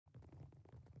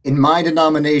In my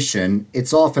denomination,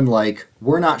 it's often like,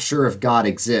 we're not sure if God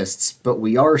exists, but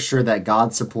we are sure that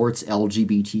God supports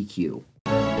LGBTQ.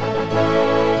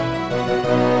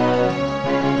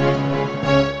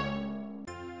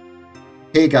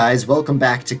 Hey guys, welcome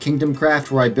back to Kingdom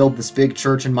Craft, where I build this big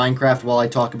church in Minecraft while I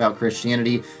talk about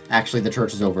Christianity. Actually, the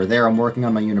church is over there. I'm working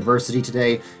on my university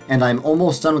today, and I'm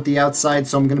almost done with the outside,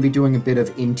 so I'm going to be doing a bit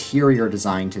of interior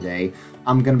design today.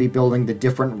 I'm going to be building the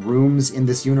different rooms in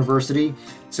this university,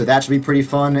 so that should be pretty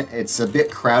fun. It's a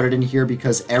bit crowded in here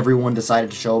because everyone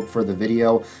decided to show up for the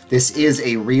video. This is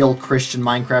a real Christian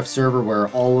Minecraft server where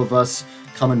all of us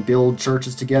come and build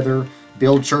churches together.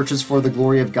 Build churches for the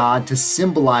glory of God to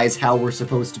symbolize how we're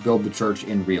supposed to build the church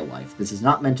in real life. This is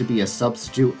not meant to be a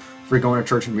substitute for going to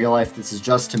church in real life. This is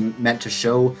just meant to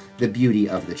show the beauty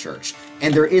of the church.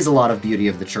 And there is a lot of beauty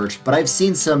of the church, but I've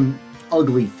seen some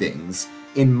ugly things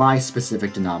in my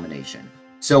specific denomination.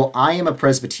 So I am a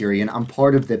Presbyterian. I'm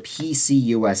part of the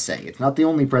PCUSA. It's not the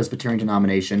only Presbyterian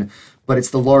denomination, but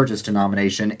it's the largest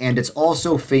denomination, and it's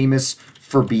also famous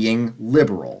for being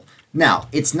liberal. Now,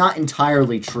 it's not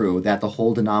entirely true that the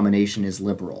whole denomination is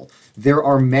liberal. There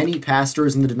are many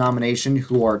pastors in the denomination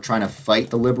who are trying to fight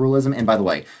the liberalism. And by the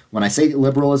way, when I say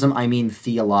liberalism, I mean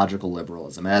theological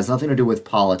liberalism. It has nothing to do with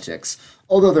politics,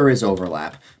 although there is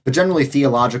overlap. But generally,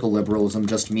 theological liberalism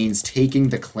just means taking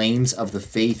the claims of the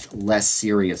faith less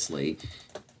seriously.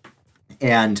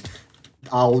 And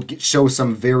I'll show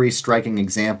some very striking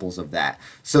examples of that.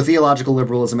 So theological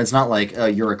liberalism, it's not like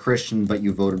you're a Christian but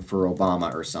you voted for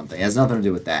Obama or something. It has nothing to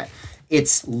do with that.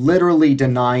 It's literally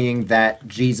denying that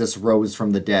Jesus rose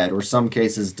from the dead, or some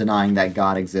cases denying that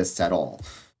God exists at all.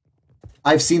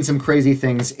 I've seen some crazy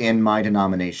things in my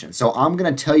denomination. So I'm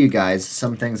going to tell you guys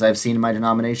some things I've seen in my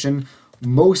denomination.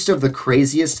 Most of the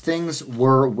craziest things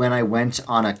were when I went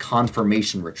on a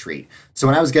confirmation retreat. So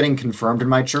when I was getting confirmed in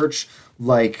my church,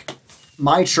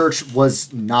 my church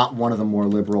was not one of the more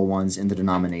liberal ones in the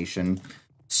denomination,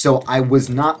 so I was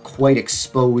not quite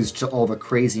exposed to all the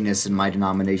craziness in my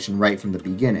denomination right from the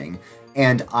beginning,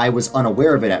 and I was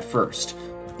unaware of it at first.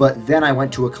 But then I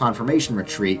went to a confirmation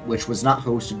retreat, which was not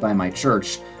hosted by my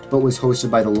church, but was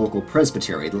hosted by the local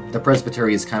presbytery. The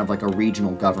presbytery is kind of like a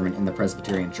regional government in the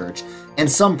Presbyterian Church, and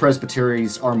some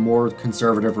presbyteries are more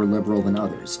conservative or liberal than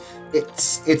others.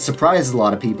 It surprises a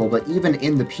lot of people, but even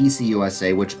in the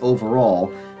PCUSA, which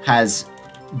overall has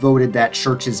voted that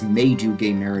churches may do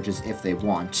gay marriages if they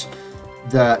want,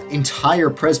 the entire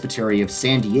presbytery of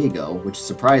San Diego, which is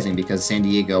surprising because San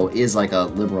Diego is like a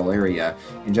liberal area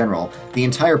in general, the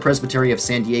entire presbytery of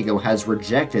San Diego has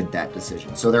rejected that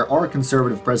decision. So there are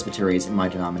conservative presbyteries in my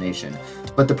denomination,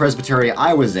 but the presbytery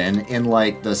I was in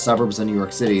like the suburbs of New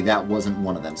York City, that wasn't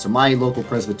one of them. So my local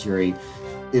presbytery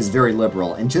is very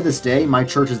liberal, and to this day, my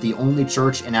church is the only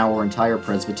church in our entire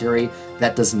presbytery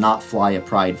that does not fly a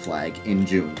pride flag in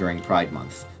June during Pride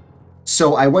Month.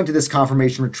 So I went to this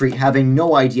confirmation retreat having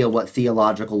no idea what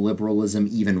theological liberalism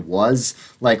even was.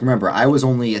 Remember, I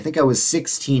think I was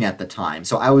 16 at the time,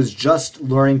 so I was just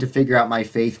learning to figure out my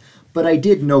faith, but I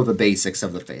did know the basics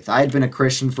of the faith. I had been a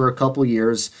Christian for a couple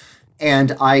years,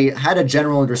 and I had a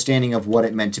general understanding of what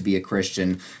it meant to be a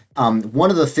Christian. One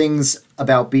of the things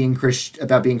about being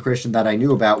Christian that I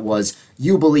knew about was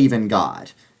you believe in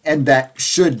God. And that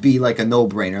should be like a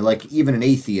no-brainer. Even an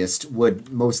atheist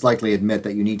would most likely admit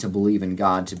that you need to believe in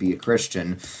God to be a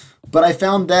Christian. But I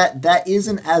found that that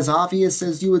isn't as obvious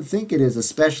as you would think it is,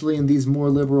 especially in these more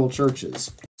liberal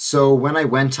churches. So when I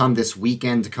went on this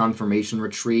weekend confirmation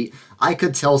retreat, I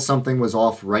could tell something was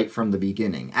off right from the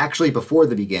beginning. Actually, before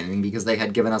the beginning, because they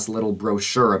had given us a little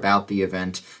brochure about the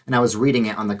event, and I was reading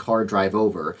it on the car drive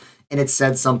over, and it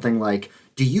said something like,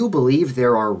 "Do you believe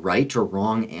there are right or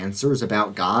wrong answers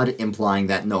about God?" Implying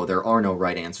that no, there are no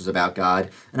right answers about God.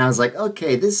 And I was like,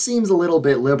 okay, this seems a little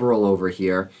bit liberal over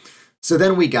here. So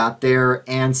then we got there,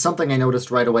 and something I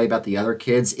noticed right away about the other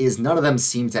kids is none of them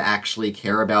seem to actually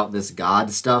care about this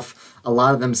God stuff. A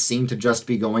lot of them seem to just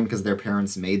be going because their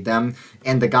parents made them.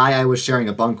 And the guy I was sharing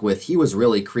a bunk with, he was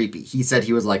really creepy. He said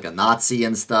he was like a Nazi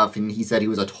and stuff, and he said he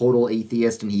was a total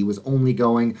atheist, and he was only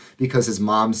going because his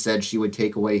mom said she would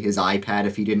take away his iPad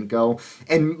if he didn't go.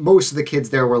 And most of the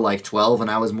kids there were like 12, and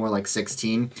I was more like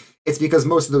 16. It's because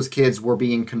most of those kids were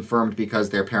being confirmed because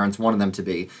their parents wanted them to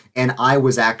be, and I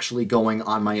was actually going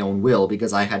on my own will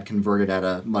because I had converted at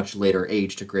a much later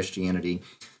age to Christianity.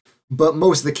 But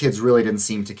most of the kids really didn't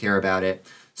seem to care about it.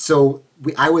 So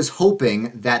I was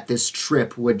hoping that this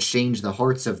trip would change the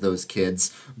hearts of those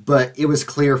kids, but it was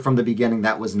clear from the beginning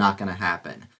that was not going to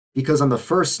happen. Because on the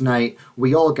first night,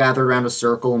 we all gathered around a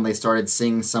circle and they started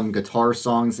singing some guitar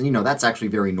songs, and that's actually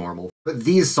very normal. But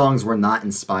these songs were not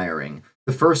inspiring.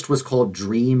 The first was called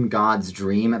Dream God's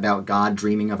Dream, about God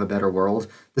dreaming of a better world.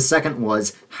 The second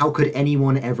was, How could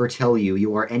anyone ever tell you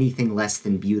you are anything less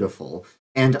than beautiful?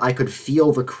 And I could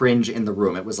feel the cringe in the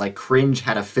room. It was like cringe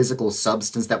had a physical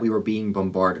substance that we were being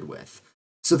bombarded with.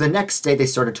 So the next day they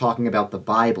started talking about the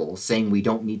Bible, saying we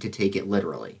don't need to take it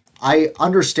literally. I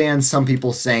understand some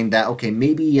people saying that, okay,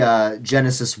 maybe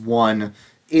Genesis 1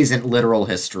 isn't literal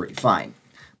history. Fine.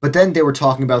 But then they were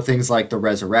talking about things like the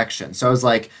resurrection. So I was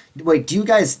like, wait, do you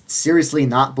guys seriously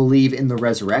not believe in the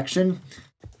resurrection?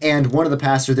 And one of the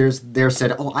pastors there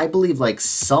said, oh, I believe like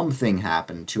something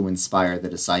happened to inspire the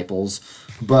disciples,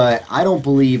 but I don't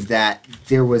believe that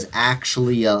there was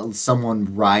actually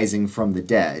someone rising from the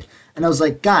dead. And I was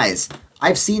like, guys,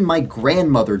 I've seen my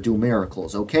grandmother do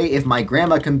miracles, okay? If my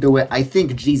grandma can do it, I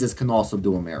think Jesus can also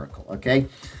do a miracle, okay?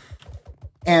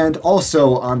 And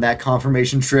also on that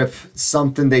confirmation trip,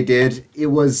 something they did, it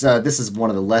was, this is one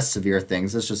of the less severe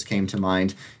things, this just came to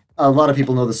mind. A lot of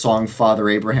people know the song Father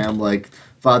Abraham, like,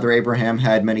 Father Abraham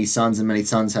had many sons and many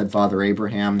sons had Father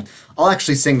Abraham. I'll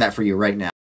actually sing that for you right now.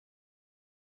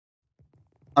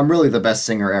 I'm really the best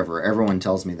singer ever, everyone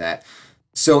tells me that.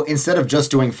 So instead of just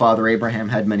doing Father Abraham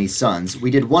had many sons, we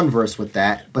did one verse with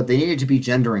that, but they needed to be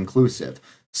gender inclusive.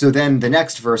 So then the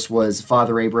next verse was,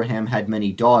 Father Abraham had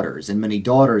many daughters, and many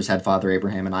daughters had Father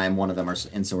Abraham, and I am one of them,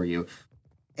 and so are you.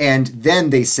 And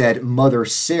then they said, Mother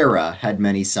Sarah had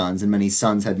many sons, and many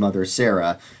sons had Mother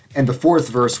Sarah. And the fourth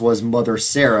verse was, Mother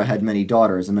Sarah had many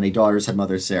daughters, and many daughters had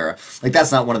Mother Sarah. Like,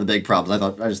 that's not one of the big problems.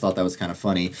 I just thought that was kind of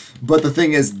funny. But the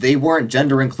thing is, they weren't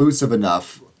gender inclusive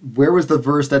enough. Where was the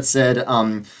verse that said,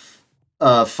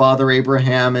 Father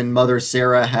Abraham and Mother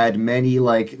Sarah had many,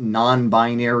 like,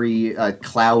 non-binary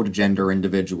cloud gender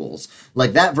individuals?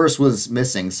 Like, that verse was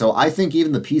missing, so I think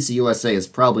even the PCUSA is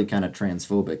probably kind of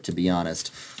transphobic, to be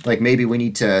honest. Like, maybe we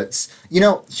need to... You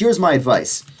know, here's my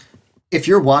advice. If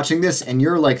you're watching this and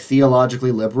you're, like,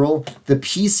 theologically liberal, the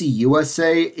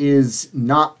PCUSA is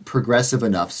not progressive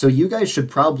enough, so you guys should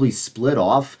probably split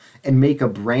off and make a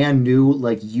brand new,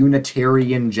 like,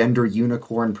 Unitarian gender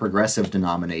unicorn progressive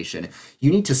denomination.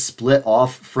 You need to split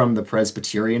off from the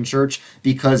Presbyterian Church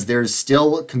because there's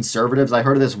still conservatives. I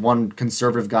heard of this one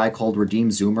conservative guy called Redeem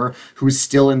Zoomer who's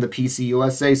still in the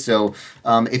PCUSA, so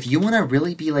if you want to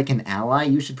really be like an ally,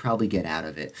 you should probably get out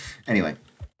of it. Anyway,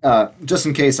 just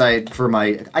in case I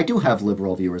do have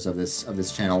liberal viewers of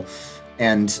this channel,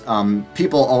 and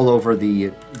people all over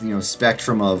the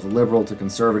spectrum of liberal to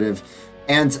conservative.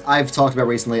 And I've talked about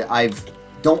recently, I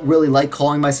don't really like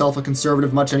calling myself a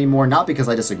conservative much anymore, not because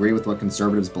I disagree with what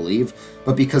conservatives believe,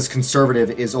 but because conservative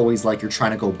is always like you're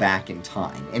trying to go back in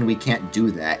time, and we can't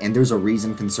do that, and there's a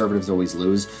reason conservatives always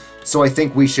lose. So I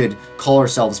think we should call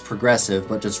ourselves progressive,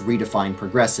 but just redefine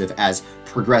progressive as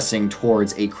progressing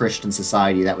towards a Christian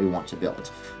society that we want to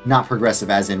build. Not progressive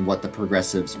as in what the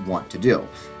progressives want to do.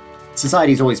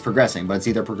 Society is always progressing, but it's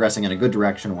either progressing in a good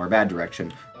direction or a bad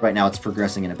direction. Right now it's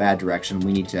progressing in a bad direction.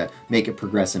 We need to make it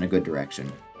progress in a good direction.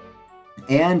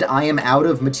 And I am out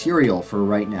of material for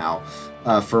right now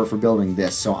for building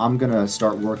this, so I'm going to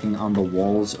start working on the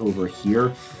walls over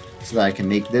here so that I can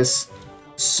make this.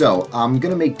 So I'm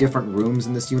going to make different rooms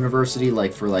in this university,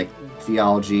 like for like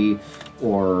theology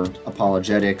or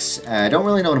apologetics. I don't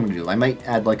really know what I'm going to do. I might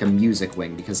add like a music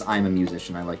wing because I'm a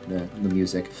musician. I like the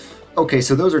music. Okay,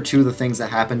 so those are two of the things that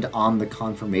happened on the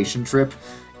confirmation trip.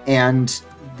 And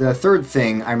the third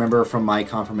thing I remember from my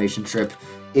confirmation trip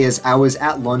is I was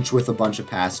at lunch with a bunch of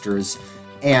pastors,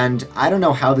 and I don't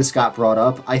know how this got brought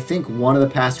up. I think one of the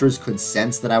pastors could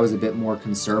sense that I was a bit more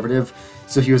conservative,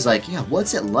 so he was like, yeah,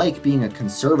 what's it like being a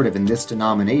conservative in this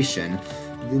denomination,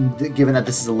 given that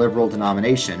this is a liberal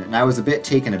denomination? And I was a bit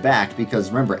taken aback because,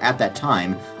 remember, at that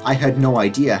time, I had no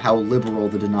idea how liberal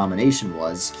the denomination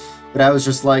was. But I was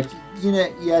just like, you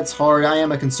know, yeah, it's hard. I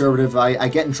am a conservative. I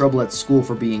get in trouble at school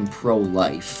for being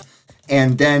pro-life.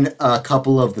 And then a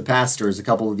couple of the pastors, a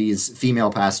couple of these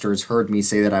female pastors heard me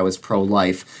say that I was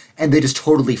pro-life, and they just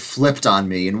totally flipped on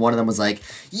me. And one of them was like,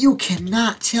 you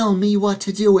cannot tell me what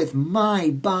to do with my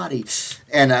body.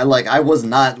 And I was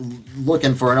not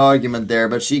looking for an argument there,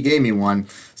 but she gave me one.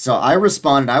 So I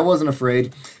responded. I wasn't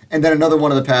afraid. And then another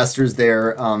one of the pastors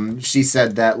there, she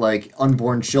said that, like,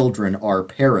 unborn children are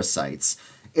parasites.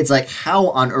 It's like, how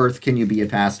on earth can you be a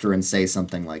pastor and say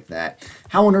something like that?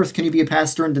 How on earth can you be a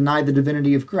pastor and deny the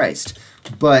divinity of Christ?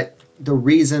 But the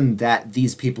reason that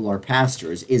these people are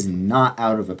pastors is not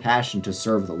out of a passion to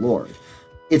serve the Lord.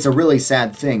 It's a really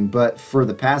sad thing, but for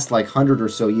the past, like, 100 or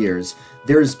so years,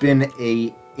 there's been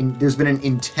an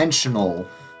intentional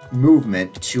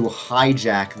movement to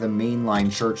hijack the mainline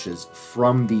churches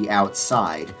from the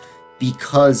outside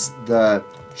because the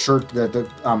church, the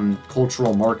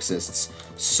cultural Marxists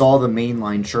saw the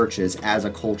mainline churches as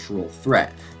a cultural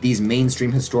threat, these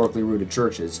mainstream historically rooted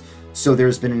churches. So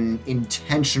there's been an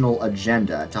intentional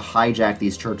agenda to hijack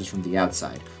these churches from the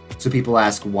outside. So people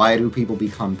ask, why do people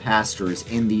become pastors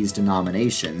in these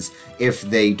denominations if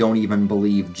they don't even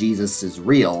believe Jesus is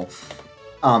real?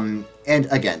 And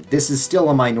again, this is still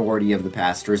a minority of the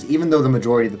pastors. Even though the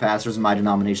majority of the pastors in my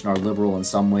denomination are liberal in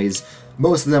some ways,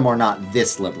 most of them are not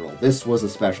this liberal. This was a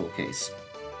special case.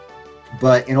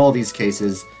 But in all these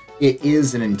cases, it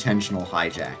is an intentional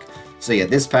hijack. So yeah,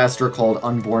 this pastor called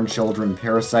unborn children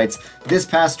parasites. This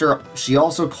pastor, she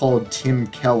also called Tim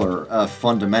Keller a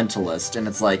fundamentalist, and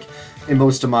it's like, in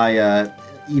most of my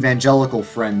evangelical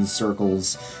friends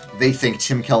circles, they think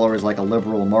Tim Keller is like a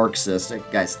liberal Marxist.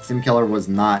 Guys, Tim Keller was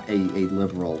not a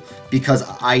liberal, because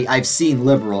I've seen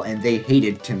liberal, and they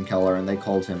hated Tim Keller, and they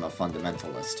called him a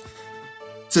fundamentalist.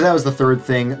 So that was the third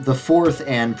thing. The fourth,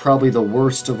 and probably the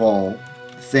worst of all,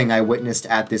 thing I witnessed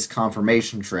at this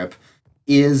confirmation trip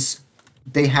is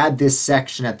they had this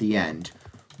section at the end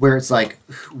where it's like,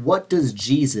 what does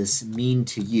Jesus mean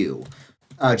to you?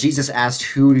 Jesus asked,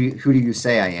 who do you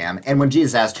say I am? And when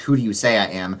Jesus asked, who do you say I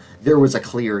am, there was a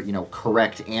clear,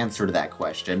 correct answer to that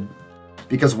question.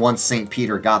 Because once St.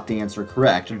 Peter got the answer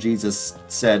correct, Jesus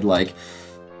said, like,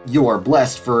 you are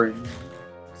blessed for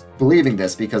believing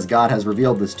this because God has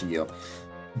revealed this to you.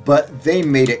 But they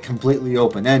made it completely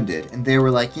open-ended, and they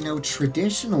were like,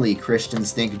 traditionally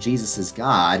Christians think Jesus is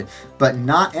God, but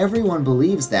not everyone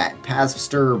believes that.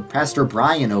 Pastor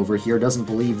Brian over here doesn't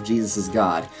believe Jesus is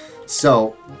God.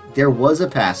 So, there was a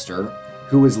pastor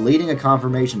who was leading a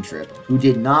confirmation trip who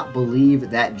did not believe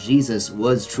that Jesus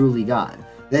was truly God.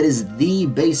 That is the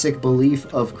basic belief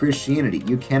of Christianity.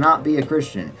 You cannot be a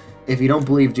Christian if you don't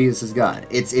believe Jesus is God.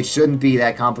 It shouldn't be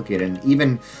that complicated. And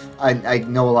even, I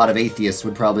know a lot of atheists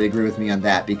would probably agree with me on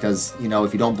that, because,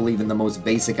 if you don't believe in the most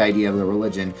basic idea of the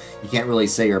religion, you can't really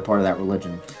say you're a part of that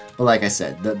religion. But like I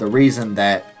said, the reason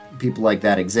that people like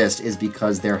that exist is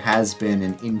because there has been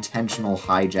an intentional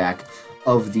hijack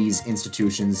of these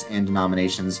institutions and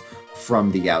denominations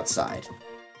from the outside.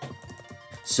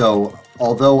 So,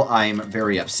 although I'm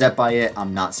very upset by it,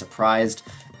 I'm not surprised.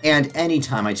 And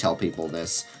anytime I tell people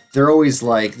this, they're always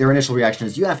like, their initial reaction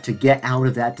is, you have to get out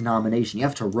of that denomination, you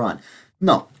have to run.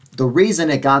 No, the reason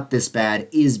it got this bad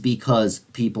is because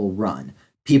people run.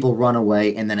 People run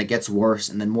away, and then it gets worse,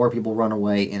 and then more people run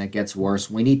away, and it gets worse.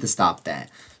 We need to stop that.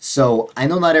 So, I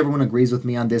know not everyone agrees with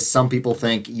me on this. Some people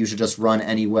think you should just run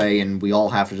anyway, and we all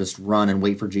have to just run and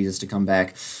wait for Jesus to come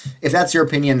back. If that's your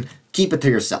opinion, keep it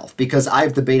to yourself, because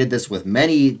I've debated this with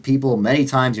many people many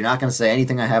times. You're not going to say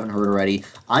anything I haven't heard already.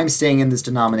 I'm staying in this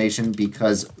denomination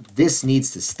because this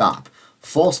needs to stop.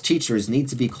 False teachers need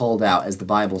to be called out, as the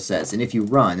Bible says, and if you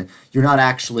run, you're not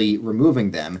actually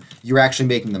removing them, you're actually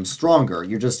making them stronger.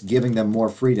 You're just giving them more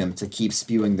freedom to keep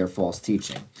spewing their false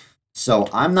teaching. So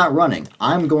I'm not running.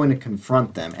 I'm going to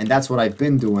confront them, and that's what I've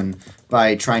been doing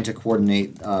by trying to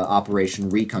coordinate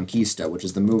Operation Reconquista, which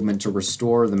is the movement to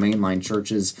restore the mainline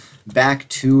churches back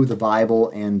to the Bible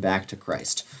and back to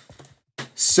Christ.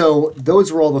 So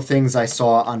those were all the things I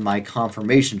saw on my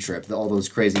confirmation trip, all those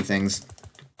crazy things.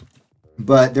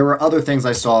 But there were other things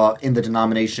I saw in the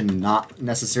denomination not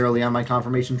necessarily on my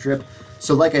confirmation trip.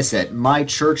 So like I said, my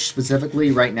church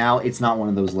specifically right now, it's not one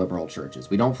of those liberal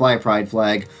churches. We don't fly a pride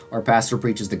flag. Our pastor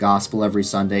preaches the gospel every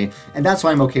Sunday. And that's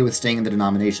why I'm okay with staying in the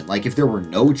denomination. Like, if there were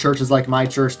no churches like my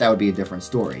church, that would be a different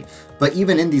story. But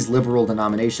even in these liberal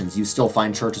denominations, you still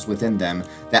find churches within them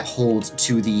that hold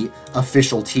to the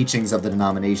official teachings of the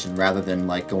denomination rather than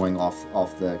like going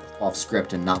off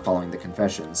script and not following the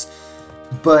confessions.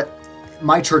 But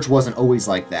my church wasn't always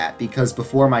like that, because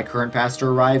before my current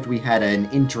pastor arrived, we had an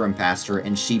interim pastor,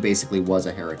 and she basically was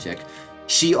a heretic.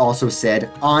 She also said,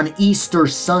 on Easter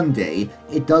Sunday,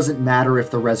 it doesn't matter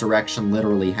if the resurrection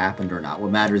literally happened or not.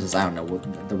 What matters is, I don't know,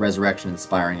 the resurrection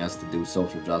inspiring us to do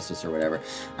social justice or whatever.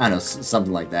 I don't know,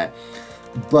 something like that.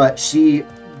 But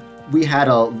we had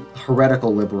a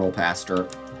heretical liberal pastor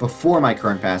before my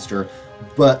current pastor,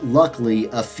 but luckily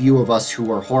a few of us who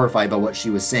were horrified by what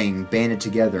she was saying banded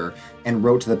together and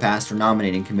wrote to the pastor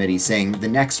nominating committee saying, the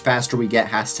next pastor we get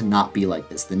has to not be like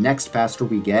this. The next pastor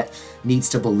we get needs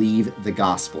to believe the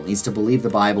gospel, needs to believe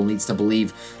the Bible, needs to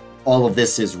believe all of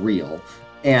this is real.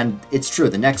 And it's true,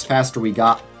 the next pastor we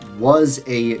got was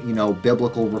a,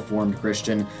 biblical Reformed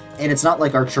Christian, and it's not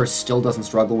like our church still doesn't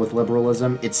struggle with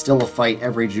liberalism. It's still a fight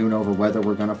every June over whether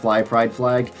we're going to fly a pride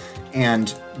flag,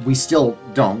 and we still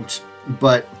don't.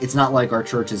 but it's not like our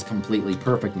church is completely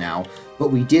perfect now.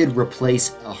 But we did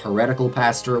replace a heretical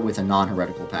pastor with a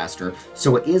non-heretical pastor,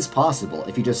 so it is possible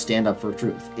if you just stand up for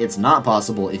truth. It's not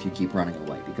possible if you keep running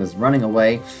away, because running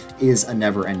away is a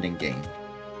never-ending game.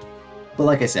 But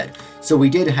like I said, so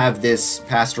we did have this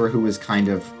pastor who was kind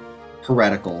of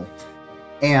heretical,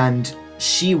 and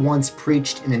she once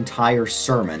preached an entire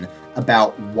sermon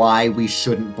about why we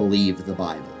shouldn't believe the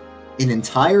Bible. An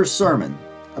entire sermon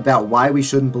about why we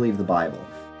shouldn't believe the Bible.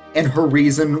 And her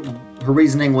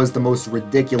reasoning was the most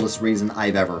ridiculous reason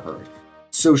I've ever heard.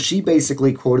 So she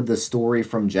basically quoted the story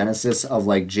from Genesis of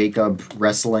like Jacob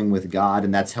wrestling with God,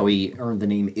 and that's how he earned the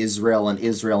name Israel, and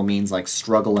Israel means like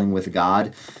struggling with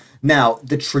God. Now,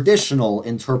 the traditional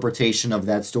interpretation of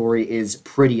that story is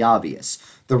pretty obvious.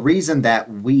 The reason that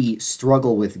we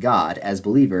struggle with God as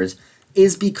believers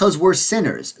is because we're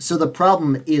sinners. So the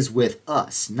problem is with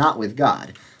us, not with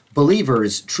God.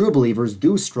 Believers, true believers,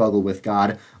 do struggle with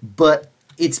God, but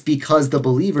it's because the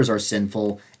believers are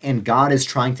sinful and God is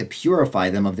trying to purify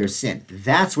them of their sin.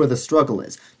 That's where the struggle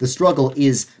is. The struggle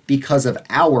is because of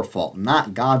our fault,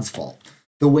 not God's fault.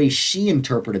 The way she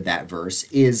interpreted that verse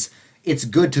is it's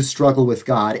good to struggle with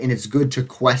God and it's good to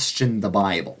question the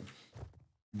Bible.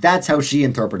 That's how she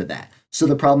interpreted that. So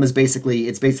the problem is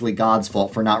it's basically God's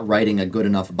fault for not writing a good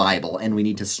enough Bible, and we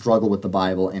need to struggle with the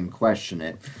Bible and question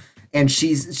it. And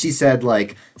she said,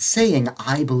 like, saying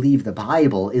I believe the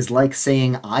Bible is like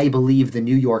saying I believe the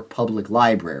New York Public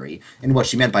Library. And what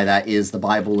she meant by that is the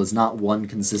Bible is not one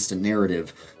consistent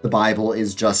narrative. The Bible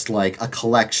is just like a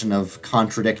collection of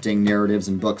contradicting narratives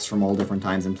and books from all different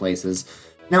times and places.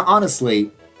 Now,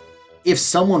 honestly, if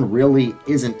someone really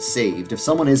isn't saved, if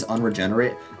someone is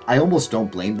unregenerate, I almost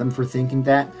don't blame them for thinking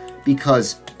that,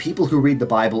 because people who read the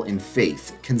Bible in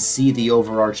faith can see the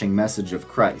overarching message of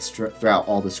Christ throughout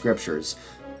all the scriptures.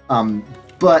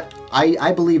 But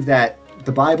I believe that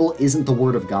the Bible isn't the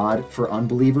Word of God for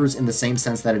unbelievers in the same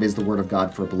sense that it is the Word of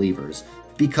God for believers.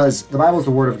 Because the Bible is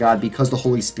the Word of God because the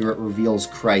Holy Spirit reveals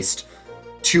Christ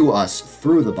to us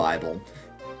through the Bible.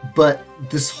 But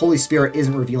this Holy Spirit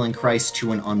isn't revealing Christ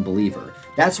to an unbeliever.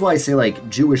 That's why I say, like,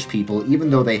 Jewish people, even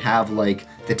though they have, like,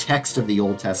 the text of the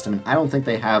Old Testament, I don't think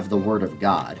they have the Word of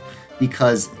God,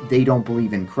 because they don't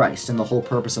believe in Christ, and the whole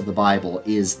purpose of the Bible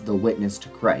is the witness to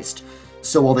Christ.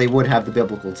 So while they would have the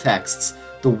biblical texts,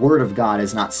 the Word of God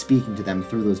is not speaking to them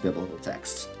through those biblical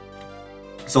texts.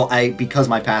 So because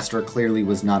my pastor clearly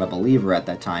was not a believer at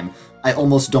that time, I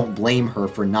almost don't blame her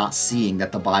for not seeing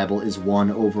that the Bible is one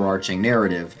overarching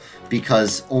narrative,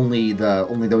 because only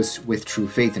those with true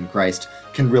faith in Christ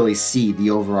can really see the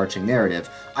overarching narrative.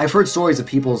 I've heard stories of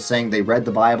people saying they read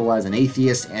the Bible as an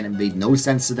atheist and it made no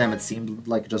sense to them. It seemed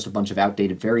like just a bunch of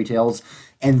outdated fairy tales.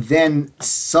 And then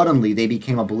suddenly they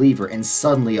became a believer, and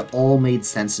suddenly it all made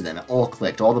sense to them. It all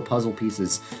clicked. All the puzzle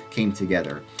pieces came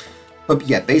together. But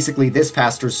yeah, basically this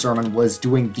pastor's sermon was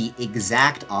doing the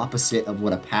exact opposite of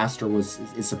what a pastor is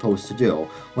supposed to do.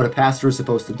 What a pastor is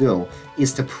supposed to do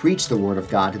is to preach the Word of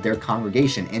God to their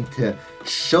congregation and to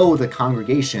show the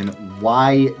congregation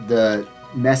why the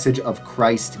message of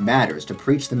Christ matters, to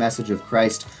preach the message of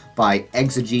Christ by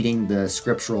exegeting the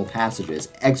scriptural passages.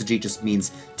 Exegete just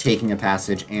means taking a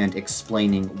passage and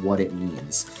explaining what it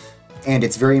means. And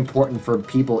it's very important for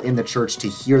people in the church to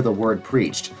hear the word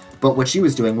preached. But what she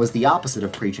was doing was the opposite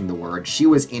of preaching the word. She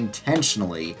was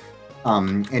intentionally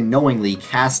and knowingly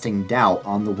casting doubt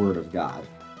on the word of God.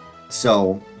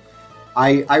 So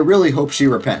I really hope she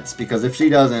repents, because if she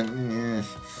doesn't,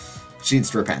 she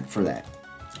needs to repent for that.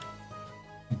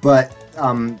 But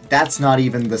that's not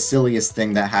even the silliest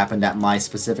thing that happened at my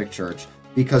specific church,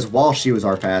 because while she was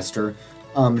our pastor,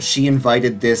 she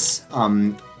invited this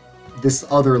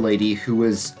other lady who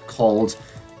was called,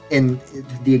 in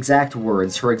the exact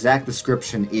words, her exact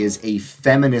description is a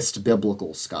feminist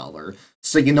biblical scholar.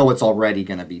 So you know it's already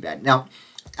going to be bad. Now,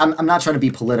 I'm not trying to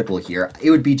be political here.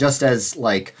 It would be just as,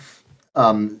 like,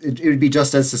 it would be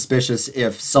just as suspicious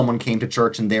if someone came to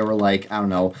church and they were like, I don't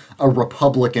know, a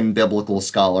Republican biblical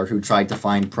scholar who tried to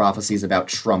find prophecies about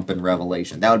Trump in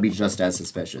Revelation. That would be just as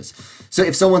suspicious. So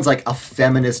if someone's like a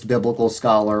feminist biblical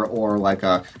scholar or like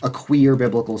a queer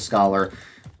biblical scholar,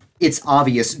 it's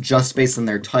obvious just based on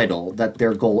their title that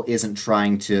their goal isn't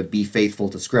trying to be faithful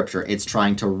to Scripture. It's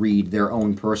trying to read their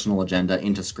own personal agenda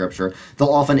into Scripture. They'll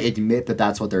often admit that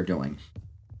that's what they're doing.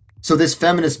 So this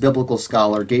feminist biblical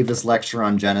scholar gave this lecture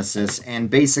on Genesis, and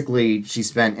basically she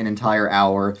spent an entire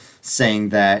hour saying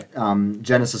that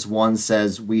Genesis 1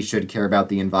 says we should care about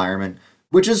the environment,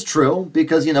 which is true,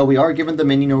 because, you know, we are given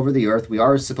dominion over the earth. We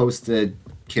are supposed to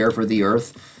care for the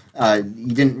earth.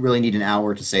 You didn't really need an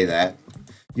hour to say that.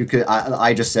 You could.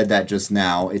 I just said that just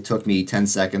now. It took me 10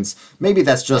 seconds. Maybe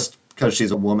that's just because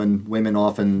she's a woman. Women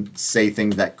often say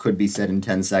things that could be said in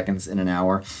 10 seconds in an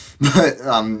hour. But,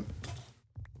 so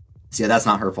yeah, that's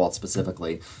not her fault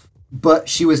specifically. But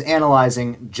she was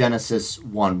analyzing Genesis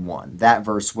 1:1, that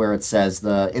verse where it says,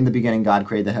 in the beginning God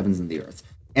created the heavens and the earth.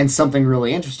 And something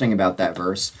really interesting about that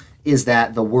verse is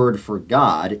that the word for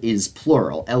God is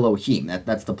plural, Elohim.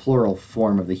 That's the plural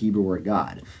form of the Hebrew word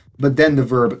God. But then the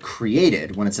verb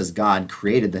created, when it says God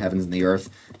created the heavens and the earth,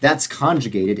 that's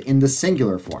conjugated in the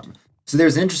singular form. So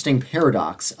there's an interesting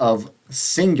paradox of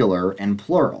singular and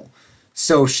plural.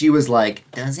 So she was like,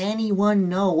 does anyone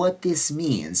know what this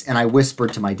means? And I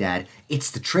whispered to my dad,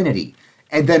 it's the Trinity.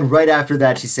 And then right after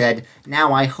that she said,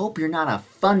 now I hope you're not a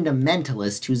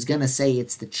fundamentalist who's going to say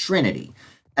it's the Trinity.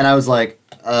 And I was like,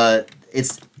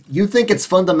 you think it's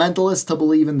fundamentalist to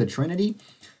believe in the Trinity?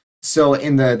 So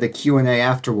in the Q&A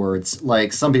afterwards,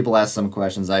 like, some people asked some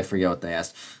questions, I forget what they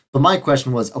asked. But my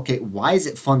question was, okay, why is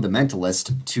it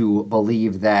fundamentalist to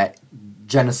believe that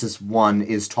Genesis 1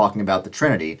 is talking about the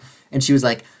Trinity? And she was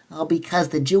like, oh, because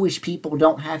the Jewish people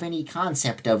don't have any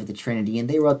concept of the Trinity, and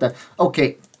they wrote the...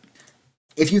 Okay,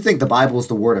 if you think the Bible is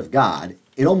the Word of God,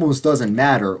 it almost doesn't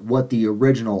matter what the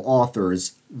original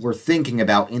authors were thinking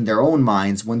about in their own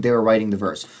minds when they were writing the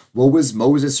verse. What was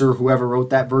Moses or whoever wrote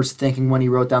that verse thinking when he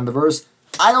wrote down the verse?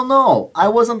 I don't know. I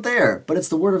wasn't there, but it's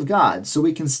the Word of God, so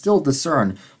we can still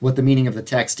discern what the meaning of the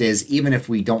text is, even if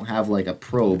we don't have like a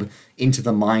probe into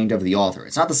the mind of the author.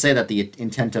 It's not to say that the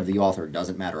intent of the author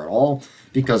doesn't matter at all,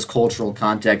 because cultural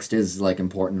context is like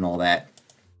important and all that.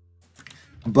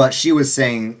 But she was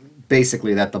saying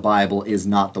basically that the Bible is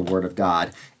not the Word of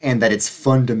God, and that it's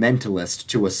fundamentalist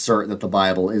to assert that the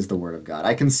Bible is the Word of God.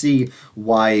 I can see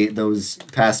why those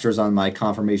pastors on my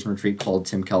confirmation retreat called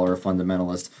Tim Keller a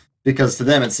fundamentalist, because to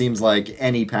them it seems like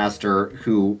any pastor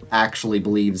who actually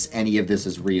believes any of this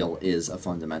is real is a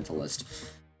fundamentalist.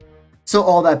 So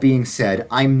all that being said,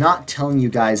 I'm not telling you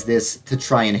guys this to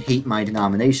try and hate my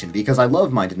denomination, because I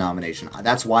love my denomination.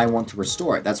 That's why I want to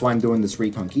restore it. That's why I'm doing this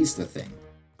Reconquista thing.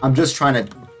 I'm just trying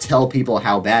to tell people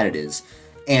how bad it is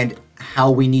and how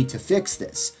we need to fix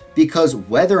this. Because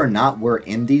whether or not we're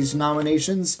in these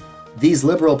denominations, these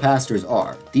liberal pastors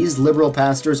are. These liberal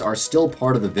pastors are still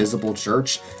part of the visible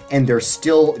church, and they're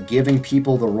still giving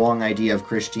people the wrong idea of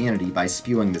Christianity by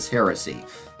spewing this heresy.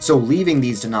 So leaving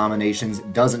these denominations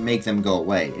doesn't make them go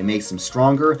away. It makes them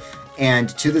stronger, and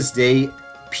to this day,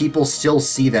 people still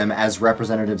see them as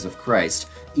representatives of Christ,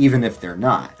 even if they're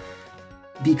not.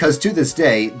 Because to this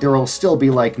day, there will still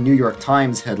be like New York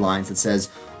Times headlines that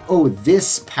says, oh,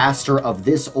 this pastor of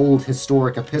this old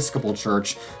historic Episcopal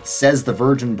church says the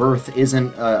virgin birth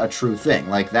isn't a true thing.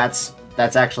 Like, that's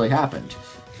actually happened.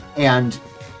 And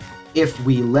if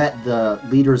we let the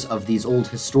leaders of these old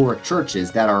historic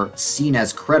churches that are seen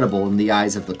as credible in the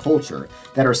eyes of the culture,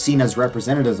 that are seen as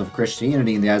representatives of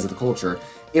Christianity in the eyes of the culture,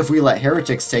 if we let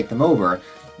heretics take them over,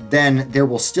 then there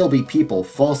will still be people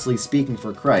falsely speaking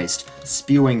for Christ,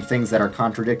 spewing things that are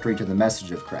contradictory to the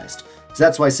message of Christ. So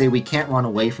that's why I say we can't run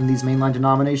away from these mainline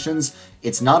denominations.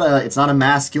 It's not a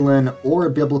masculine or a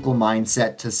biblical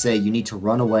mindset to say you need to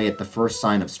run away at the first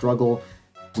sign of struggle.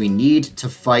 We need to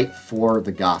fight for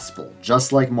the gospel,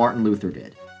 just like Martin Luther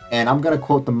did. And I'm going to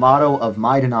quote the motto of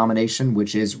my denomination,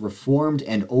 which is reformed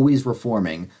and always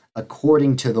reforming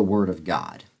according to the Word of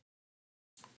God.